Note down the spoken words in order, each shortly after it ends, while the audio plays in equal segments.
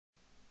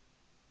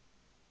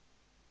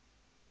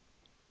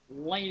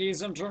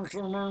Ladies and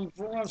gentlemen,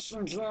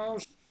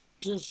 passengers,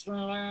 this is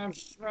the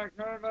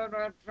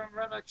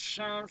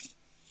shows.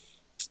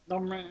 The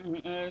main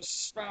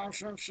is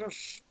thousands of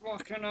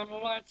walking on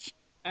lights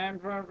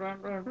and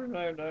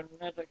the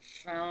medic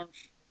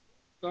sounds.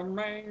 The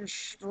main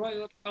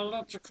street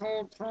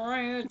electrical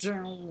parade.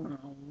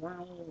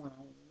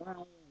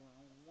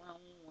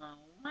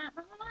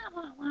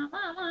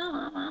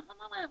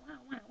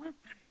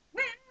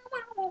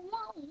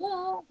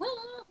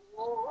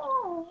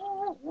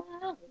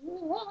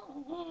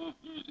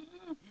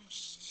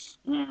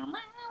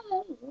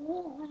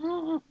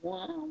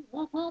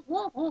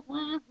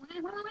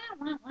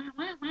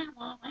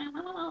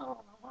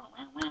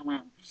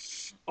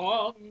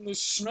 On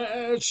this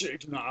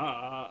magic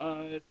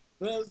night,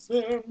 the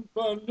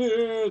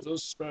symphony, the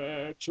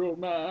spectral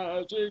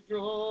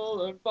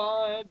magical, and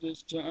by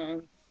this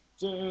time,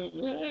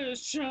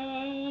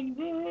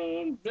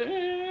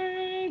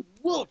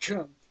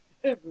 welcome,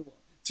 everyone,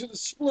 to the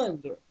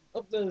splendor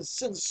of the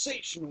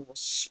sensational,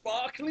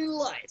 sparkling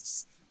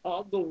lights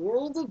of the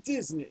world of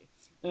Disney.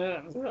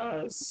 And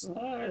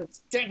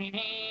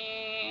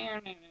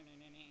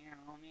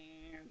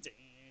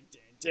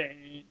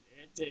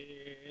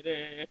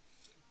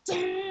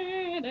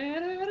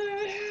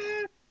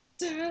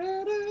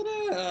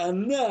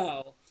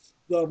now,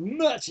 the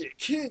Magic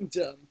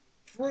Kingdom,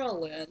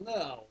 proudly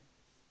now,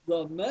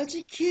 the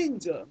Magic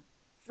Kingdom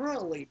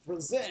proudly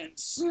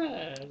presents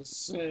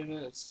as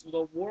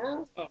the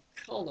world of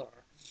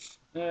color,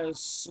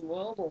 as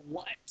well the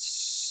lights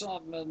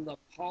summon the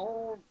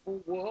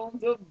powerful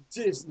world of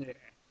Disney.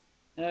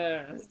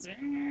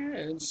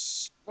 And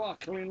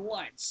sparkling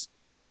lights.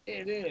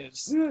 It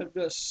is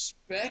the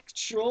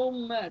spectral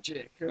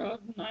magic of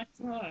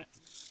nighttime,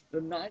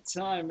 the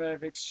nighttime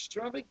of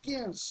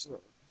extravaganza.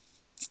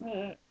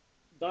 Uh,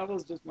 that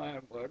was just my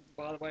own words,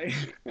 by the way.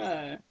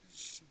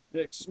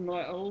 It's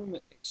my own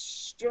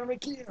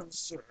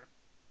extravaganza.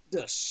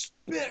 The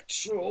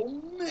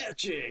spectral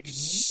magic.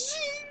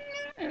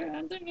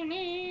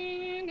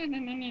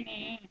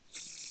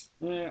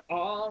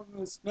 On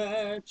this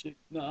magic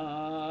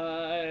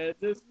night,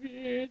 the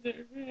spirit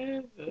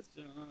is the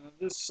sun,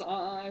 the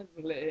side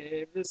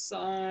lay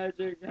beside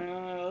your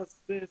house,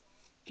 this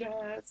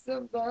cast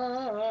of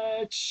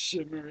light,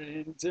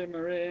 shimmering,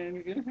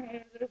 dimmering,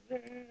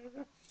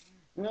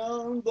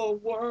 on the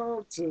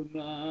world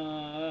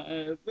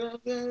tonight,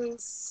 with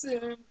this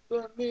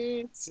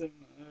symphony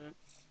tonight.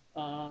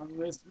 On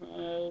this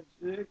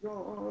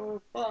magical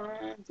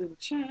find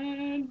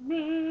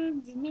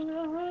enchantment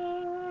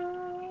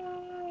tonight.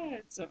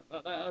 So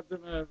I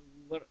don't know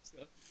what it's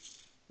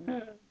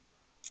got.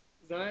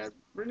 That's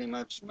pretty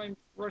much my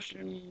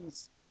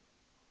impressions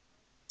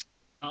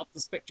of the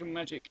Spectrum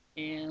Magic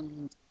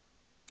and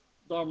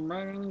the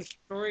Main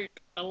Street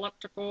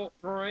Electrical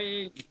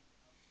Parade.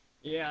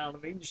 Yeah, the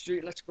Main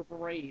Street Electrical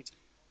Parade.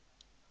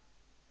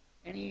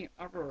 Any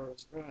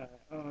others? Right,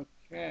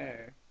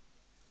 okay.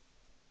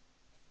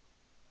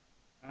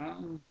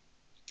 Um,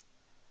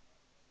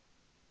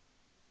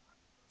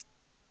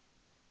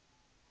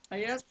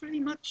 yeah, that's pretty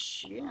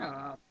much,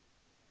 yeah.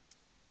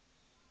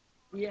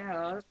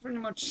 Yeah, that's pretty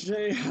much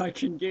I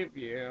can give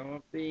you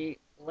of the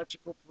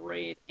Electrical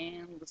Parade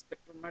and the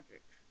Spectrum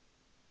Magic.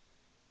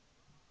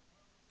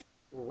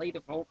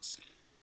 Later, folks.